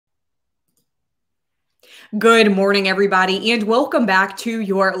Good morning, everybody, and welcome back to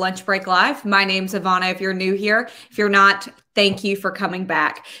your Lunch Break Live. My name's Ivana. If you're new here, if you're not, thank you for coming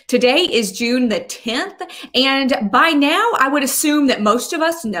back. Today is June the 10th, and by now, I would assume that most of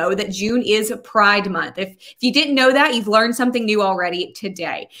us know that June is Pride Month. If you didn't know that, you've learned something new already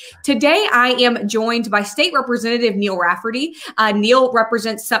today. Today, I am joined by State Representative Neil Rafferty. Neil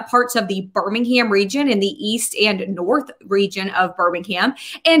represents some parts of the Birmingham region in the east and north region of Birmingham,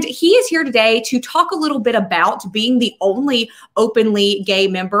 and he is here today to talk a little bit about being the only openly gay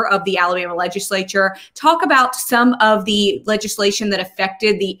member of the Alabama Legislature, talk about some of the legislation that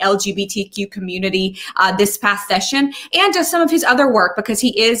affected the LGBTQ community this past session, and some of his other work because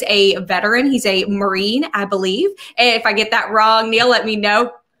he is a veteran. He's a Marine, I believe. And if I get that wrong, Neil, let me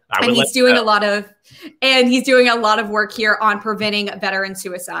know. And he's doing a lot of work here on preventing veteran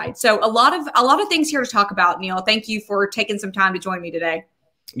suicide. So a lot of things here to talk about, Neil. Thank you for taking some time to join me today.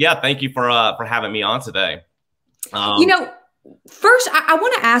 Yeah, thank you for having me on today. First, I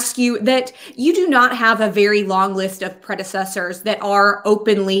want to ask you that you do not have a very long list of predecessors that are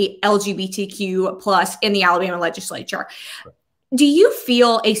openly LGBTQ plus in the Alabama legislature. Do you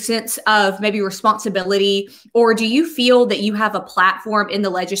feel a sense of maybe responsibility, or do you feel that you have a platform in the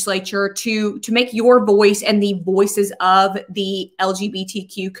legislature to make your voice and the voices of the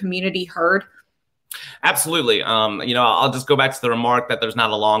LGBTQ community heard? Absolutely. I'll just go back to the remark that there's not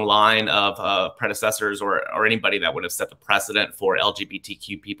a long line of predecessors or anybody that would have set the precedent for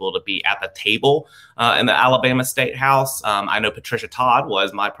LGBTQ people to be at the table in the Alabama State House. I know Patricia Todd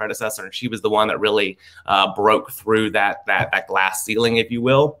was my predecessor, and she was the one that really broke through that glass ceiling, if you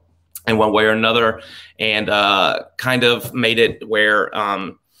will, in one way or another, and kind of made it where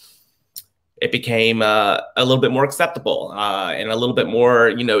it became a little bit more acceptable and a little bit more,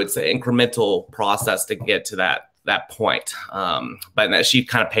 it's an incremental process to get to that point. But she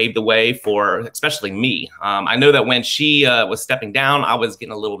kind of paved the way for especially me. I know that when she was stepping down, I was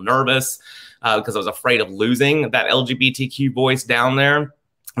getting a little nervous because I was afraid of losing that LGBTQ voice down there.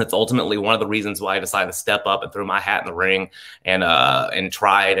 That's ultimately one of the reasons why I decided to step up and throw my hat in the ring and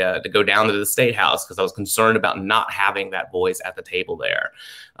try to go down to the State House, because I was concerned about not having that voice at the table there.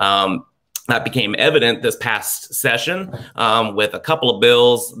 That became evident this past session with a couple of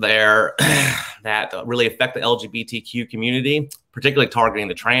bills there that really affect the LGBTQ community, particularly targeting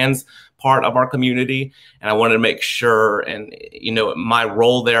the trans part of our community. And I wanted to make sure, and my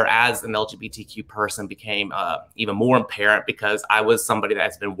role there as an LGBTQ person became even more apparent because I was somebody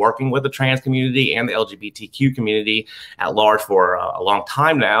that's been working with the trans community and the LGBTQ community at large for a long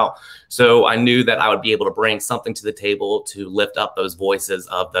time now. So I knew that I would be able to bring something to the table to lift up those voices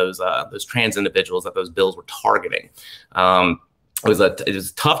of those trans individuals that those bills were targeting. It was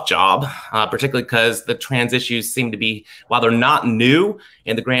a tough job, particularly because the trans issues seem to be, while they're not new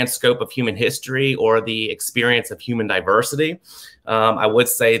in the grand scope of human history or the experience of human diversity, I would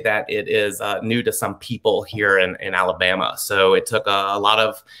say that it is new to some people here in Alabama. So it took a lot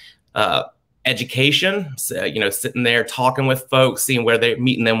of education, sitting there talking with folks, seeing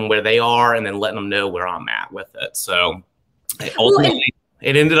meeting them where they are, and then letting them know where I'm at with it. So ultimately,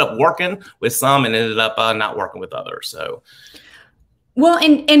 it ended up working with some and ended up not working with others. So. Well,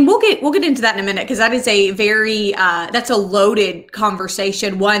 and we'll get into that in a minute, because that is a very that's a loaded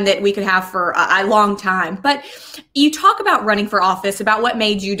conversation, one that we could have for a long time. But you talk about running for office, about what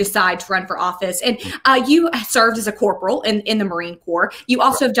made you decide to run for office, and you served as a corporal in the Marine Corps. You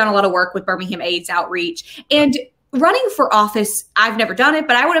also have done a lot of work with Birmingham AIDS Outreach, and running for office, I've never done it,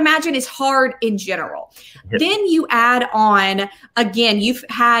 but I would imagine is hard in general. Yep. Then you add on, again, you've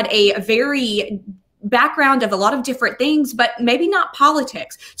had a very background of a lot of different things, but maybe not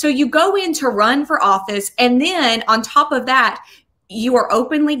politics. So you go in to run for office, and then on top of that, you are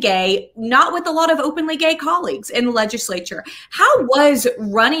openly gay, not with a lot of openly gay colleagues in the legislature. How was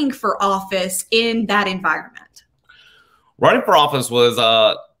running for office in that environment? Running for office was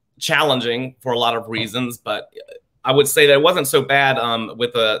challenging for a lot of reasons, but I would say that it wasn't so bad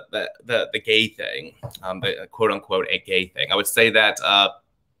with the gay thing, the quote unquote a gay thing. I would say that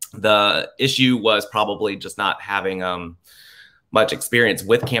the issue was probably just not having much experience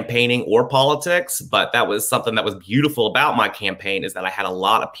with campaigning or politics, but that was something that was beautiful about my campaign, is that I had a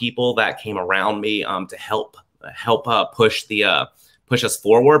lot of people that came around me to help push us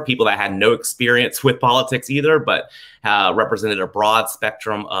forward. People that had no experience with politics either, but represented a broad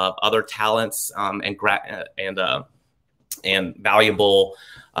spectrum of other talents and valuable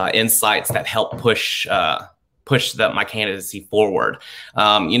insights that helped push my candidacy forward.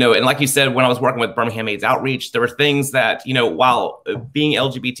 And like you said, when I was working with Birmingham AIDS Outreach, there were things that, while being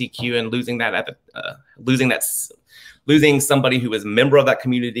LGBTQ and losing losing somebody who was a member of that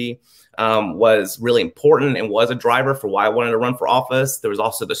community was really important and was a driver for why I wanted to run for office. There was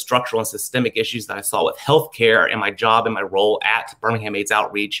also the structural and systemic issues that I saw with healthcare and my job and my role at Birmingham AIDS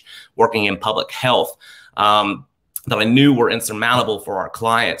Outreach, working in public health, that I knew were insurmountable for our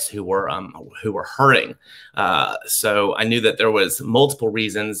clients who were hurting. So I knew that there was multiple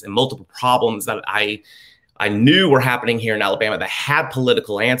reasons and multiple problems that I knew were happening here in Alabama that had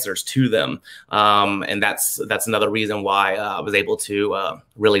political answers to them. And that's another reason why I was able to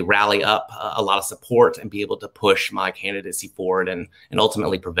really rally up a lot of support and be able to push my candidacy forward and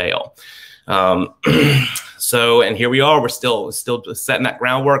ultimately prevail. So, and here we are, we're still setting that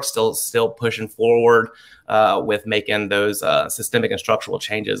groundwork, still pushing forward with making those systemic and structural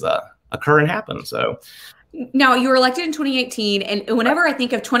changes occur and happen. So. Now, you were elected in 2018, and whenever I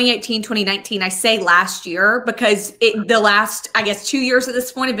think of 2018, 2019, I say last year because the last, I guess, 2 years at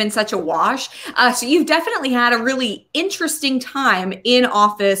this point have been such a wash. So you've definitely had a really interesting time in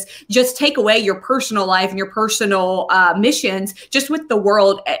office. Just take away your personal life and your personal missions, just with the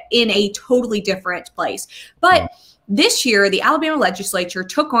world in a totally different place. But this year, the Alabama Legislature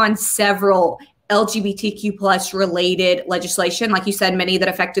took on several LGBTQ plus related legislation, like you said, many that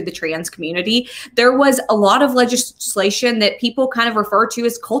affected the trans community. There was a lot of legislation that people kind of refer to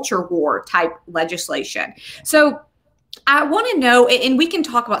as culture war type legislation. So I want to know, and we can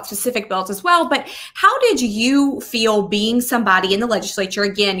talk about specific bills as well, but how did you feel being somebody in the legislature?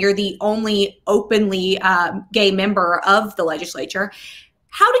 Again, you're the only openly gay member of the legislature.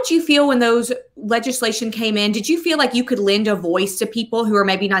 How did you feel when those legislation came in? Did you feel like you could lend a voice to people who are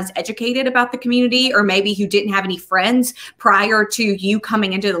maybe not as educated about the community, or maybe who didn't have any friends prior to you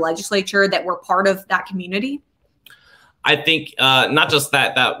coming into the legislature that were part of that community? I think not just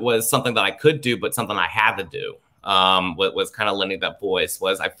that was something that I could do, but something I had to do. Was kind of lending that voice.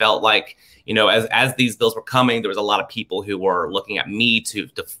 Was I felt like, you know, as these bills were coming, there was a lot of people who were looking at me to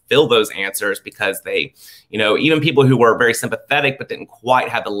fill those answers, because they, you know, even people who were very sympathetic but didn't quite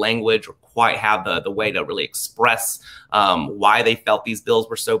have the language or quite have the way to really express why they felt these bills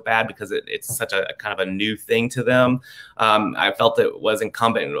were so bad, because it's such a kind of a new thing to them. I felt it was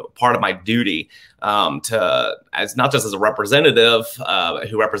incumbent, part of my duty as not just as a representative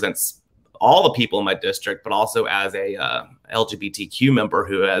who represents all the people in my district, but also as a LGBTQ member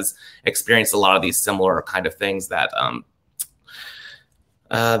who has experienced a lot of these similar kind of things that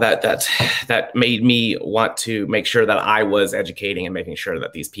that made me want to make sure that I was educating and making sure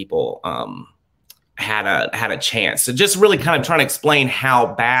that these people had a chance. So just really kind of trying to explain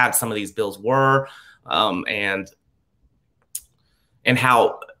how bad some of these bills were, and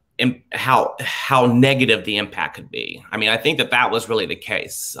how negative the impact could be. I mean, I think that was really the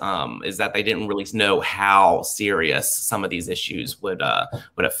case, is that they didn't really know how serious some of these issues would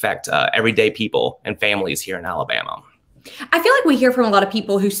affect everyday people and families here in Alabama. I feel like we hear from a lot of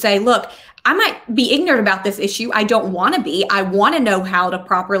people who say, look, I might be ignorant about this issue. I don't want to be. I want to know how to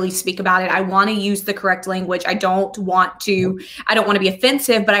properly speak about it. I want to use the correct language. I don't want to be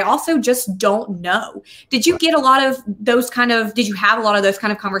offensive, but I also just don't know. Did you get a lot of those did you have a lot of those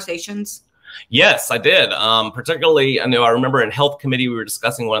kind of conversations? Yes, I did. Particularly, I remember in health committee, we were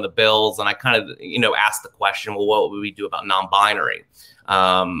discussing one of the bills, and I kind of, asked the question, well, what would we do about non-binary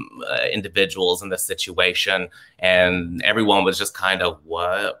individuals in this situation? And everyone was just kind of,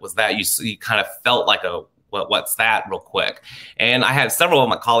 what was that? You kind of felt like what's that, real quick. And I had several of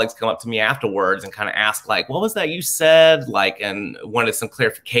my colleagues come up to me afterwards and kind of ask, like, what was that you said? And wanted some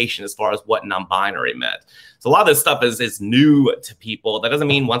clarification as far as what non-binary meant. So a lot of this stuff is new to people. That doesn't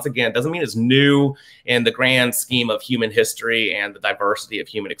mean, once again, doesn't mean it's new in the grand scheme of human history and the diversity of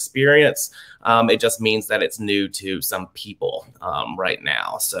human experience. It just means that it's new to some people right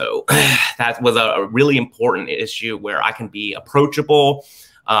now. So that was a really important issue where I can be approachable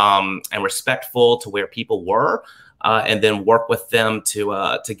and respectful to where people were, and then work with them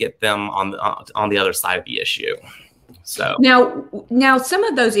to get them on the other side of the issue. So now some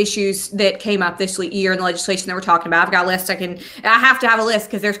of those issues that came up this year in the legislation that we're talking about, I've got a list. I have to have a list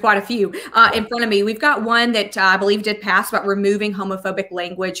because there's quite a few in front of me. We've got one that I believe did pass about removing homophobic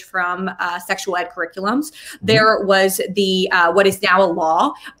language from sexual ed curriculums. There was the what is now a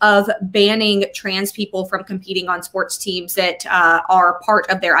law of banning trans people from competing on sports teams that are part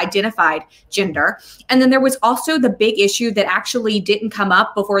of their identified gender. And then there was also the big issue that actually didn't come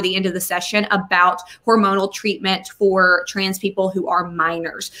up before the end of the session about hormonal treatment for trans people who are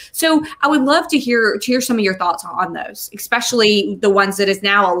minors. So I would love to hear some of your thoughts on those, especially the ones that is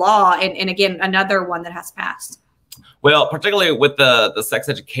now a law, and again, another one that has passed. Well, particularly with the sex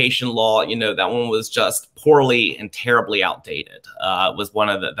education law, you know, that one was just poorly and terribly outdated. Was one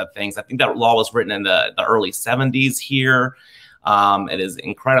of the things. I think that law was written in the early 70s here. It is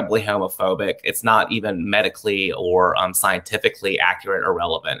incredibly homophobic. It's not even medically or scientifically accurate or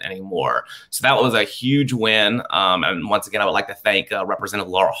relevant anymore. So that was a huge win. And once again, I would like to thank Representative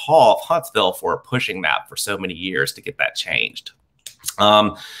Laura Hall of Huntsville for pushing that for so many years to get that changed.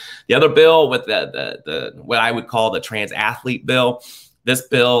 The other bill with the what I would call the trans athlete bill. This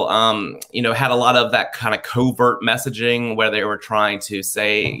bill, you know, had a lot of that kind of covert messaging where they were trying to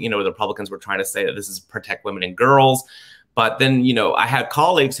say, you know, the Republicans were trying to say that this is protect women and girls. But then, you know, I had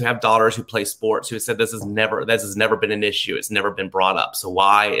colleagues who have daughters who play sports who said this has never been an issue. It's never been brought up. So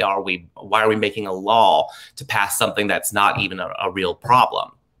why are we making a law to pass something that's not even a real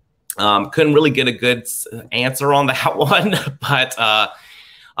problem? Couldn't really get a good answer on that one, but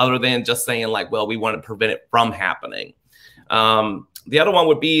other than just saying like, well, we want to prevent it from happening. The other one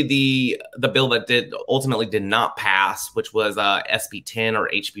would be the bill that ultimately did not pass, which was SB 10 or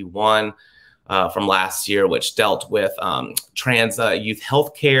HB 1 from last year, which dealt with trans youth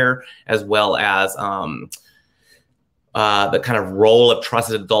health care, as well as the kind of role of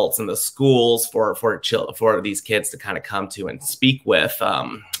trusted adults in the schools for these kids to kind of come to and speak with,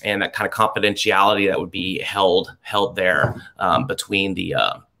 and that kind of confidentiality that would be held there between the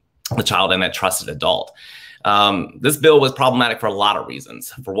child and that trusted adult. This bill was problematic for a lot of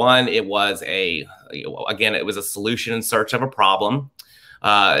reasons. For one, it was a solution in search of a problem.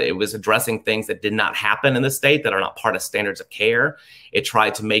 It was addressing things that did not happen in the state that are not part of standards of care. It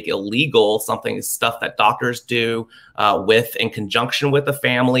tried to make illegal stuff that doctors do in conjunction with the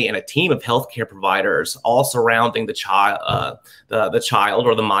family and a team of healthcare providers, all surrounding the child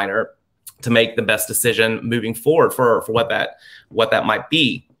or the minor, to make the best decision moving forward for what that might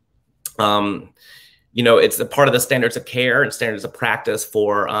be. You know, it's a part of the standards of care and standards of practice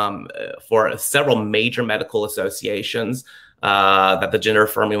for several major medical associations. That the gender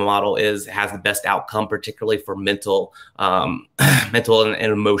affirming model has the best outcome, particularly for mental and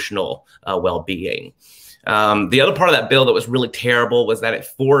emotional well-being. The other part of that bill that was really terrible was that it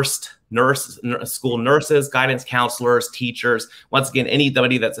forced school nurses, guidance counselors, teachers, once again,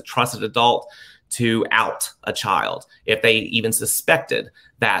 anybody that's a trusted adult, to out a child if they even suspected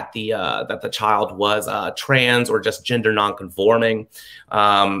that the child was trans or just gender nonconforming.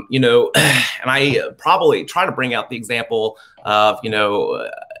 You know, and I probably try to bring out the example of, you know,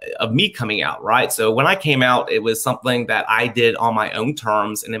 of me coming out, right? So when I came out, it was something that I did on my own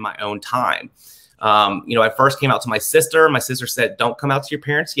terms and in my own time. You know, I first came out to my sister. My sister said, "Don't come out to your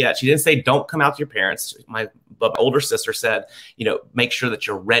parents yet." She didn't say, "Don't come out to your parents." My older sister said, you know, make sure that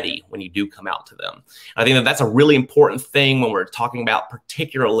you're ready when you do come out to them. I think that that's a really important thing when we're talking about,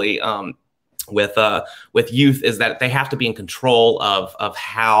 particularly with youth, is that they have to be in control of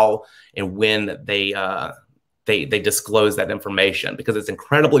how and when they disclose that information, because it's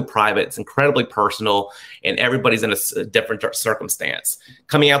incredibly private, it's incredibly personal, and everybody's in a different circumstance.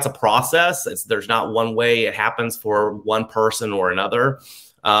 Coming out's a process. There's not one way it happens for one person or another.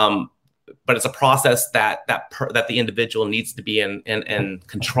 But it's a process that the individual needs to be in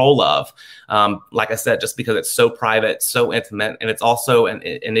control of. Like I said, just because it's so private, so intimate, and it's also an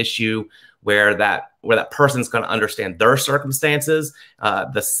issue where that person's going to understand their circumstances,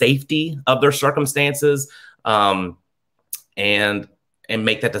 the safety of their circumstances, and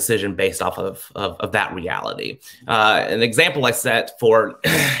make that decision based off of that reality. An example I set for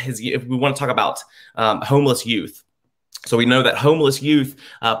is, if we want to talk about homeless youth. So we know that homeless youth,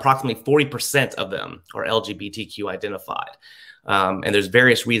 approximately 40% of them are LGBTQ identified. And there's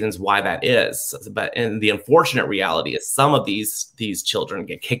various reasons why that is. But the unfortunate reality is some of these children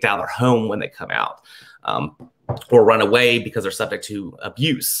get kicked out of their home when they come out, or run away because they're subject to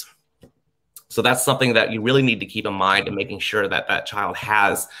abuse. So that's something that you really need to keep in mind, in making sure that that child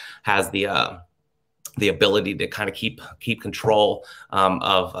has the ability to kind of keep control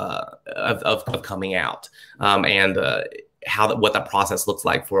of coming out, and what that process looks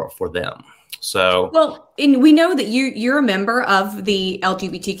like for them. So, well, and we know that you're a member of the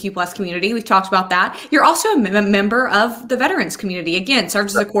LGBTQ plus community. We've talked about that. You're also a member of the veterans community. Again,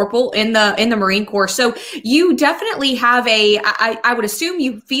 serves as a corporal in the Marine Corps. So you definitely have I would assume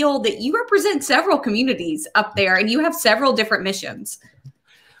you feel that you represent several communities up there, and you have several different missions.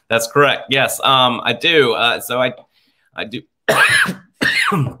 That's correct. Yes, I do. So I do.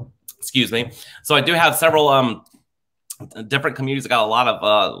 Excuse me. So I do have several different communities. I got a lot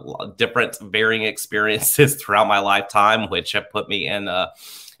of different varying experiences throughout my lifetime, which have put me in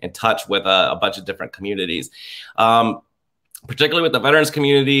touch with a bunch of different communities. particularly with the veterans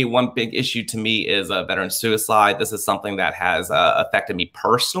community, one big issue to me is veteran suicide. This is something that has affected me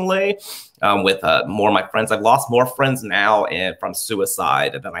personally with more of my friends. I've lost more friends now from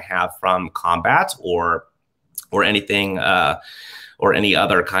suicide than I have from combat or anything or any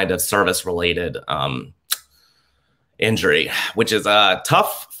other kind of service-related injury, which is a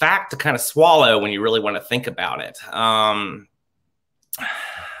tough fact to kind of swallow when you really want to think about it.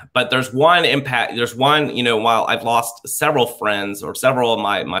 But there's one impact. There's one, while I've lost several friends or several of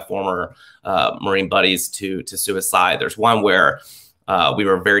my former Marine buddies to suicide, there's one where we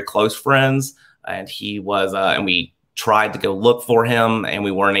were very close friends, and he was, and we tried to go look for him, and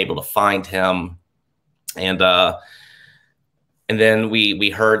we weren't able to find him, and then we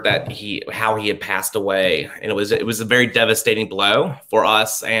heard that how he had passed away, and it was a very devastating blow for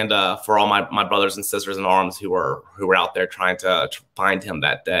us and for all my brothers and sisters in arms who were out there trying to find him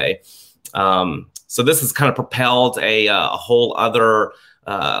that day. So this has kind of propelled a whole other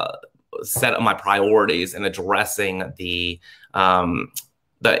set of my priorities in addressing the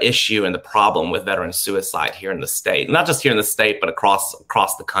issue and the problem with veteran suicide here in the state. Not just here in the state, but across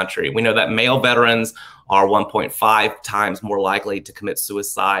the country. We know that male veterans are 1.5 times more likely to commit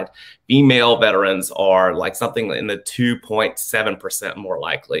suicide. Female veterans are like something in the 2.7% more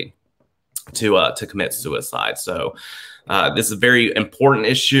likely to commit suicide. So this is a very important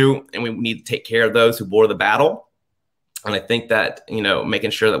issue, and we need to take care of those who bore the battle. And I think that,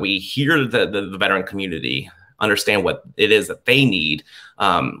 making sure that we hear the veteran community, understand what it is that they need,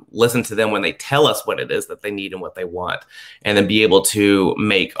 listen to them when they tell us what it is that they need and what they want, and then be able to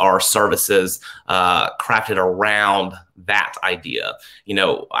make our services crafted around that idea.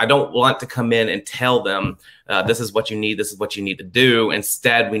 I don't want to come in and tell them, this is what you need, this is what you need to do.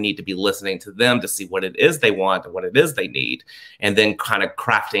 Instead, we need to be listening to them to see what it is they want and what it is they need, and then kind of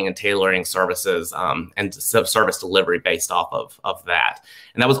crafting and tailoring services and service delivery based off of that.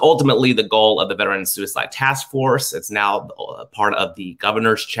 And that was ultimately the goal of the Veteran Suicide Task Force. It's now part of the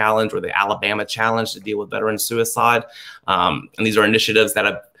Governor's Challenge or the Alabama Challenge to deal with veteran suicide. And these are initiatives that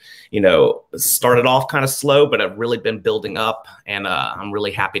have started off kind of slow, but have really been building up. And I'm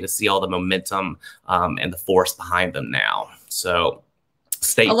really happy to see all the momentum and the force behind them now. So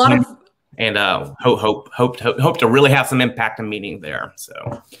stay tuned and hope to really have some impact and meaning there.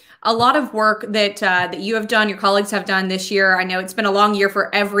 So a lot of work that you have done, your colleagues have done this year. I know it's been a long year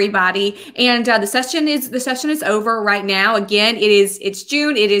for everybody, and the session is over right now. Again, it's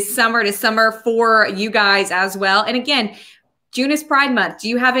June. It is summer. It is summer for you guys as well. And again, June is Pride Month. Do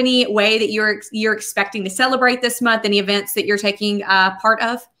you have any way that you're expecting to celebrate this month? Any events that you're taking part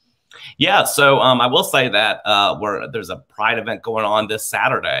of? Yeah, so I will say that there's a Pride event going on this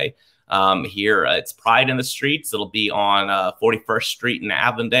Saturday here. It's Pride in the Streets. It'll be on 41st Street in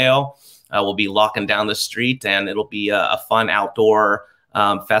Avondale. We'll be locking down the street, and it'll be a fun outdoor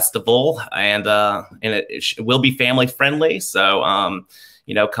festival, and it will be family friendly. So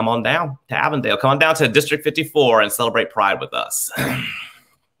come on down to Avondale. Come on down to District 54 and celebrate Pride with us.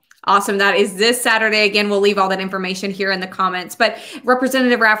 Awesome. That is this Saturday. Again, we'll leave all that information here in the comments. But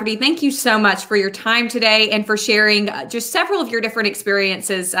Representative Rafferty, thank you so much for your time today and for sharing just several of your different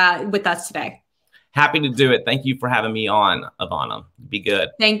experiences with us today. Happy to do it. Thank you for having me on, Ivana. Be good.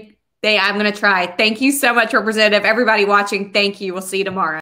 I'm going to try. Thank you so much, Representative. Everybody watching, thank you. We'll see you tomorrow.